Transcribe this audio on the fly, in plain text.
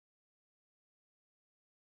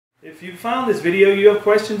If you found this video, you have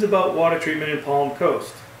questions about water treatment in Palm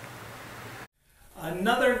Coast.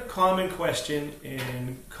 Another common question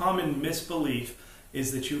and common misbelief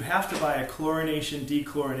is that you have to buy a chlorination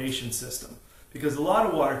dechlorination system, because a lot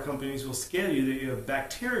of water companies will scare you that you have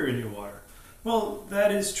bacteria in your water. Well,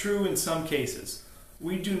 that is true in some cases.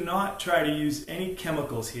 We do not try to use any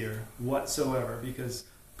chemicals here whatsoever, because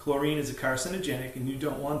chlorine is a carcinogenic and you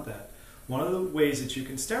don't want that. One of the ways that you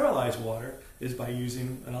can sterilize water is by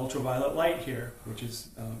using an ultraviolet light here, which is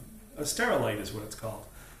a sterilite is what it's called.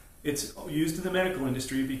 It's used in the medical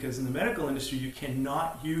industry because in the medical industry you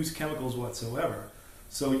cannot use chemicals whatsoever.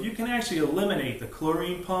 So you can actually eliminate the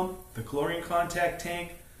chlorine pump, the chlorine contact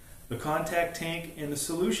tank, the contact tank, and the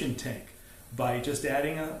solution tank by just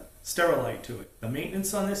adding a sterilite to it. The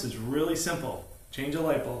maintenance on this is really simple. Change a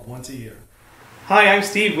light bulb once a year. Hi, I'm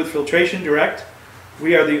Steve with Filtration Direct.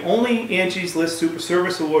 We are the only Angie's List Super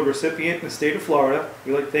Service Award recipient in the state of Florida.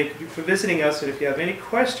 We'd like to thank you for visiting us, and if you have any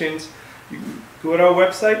questions, you can go to our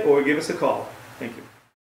website or give us a call. Thank you.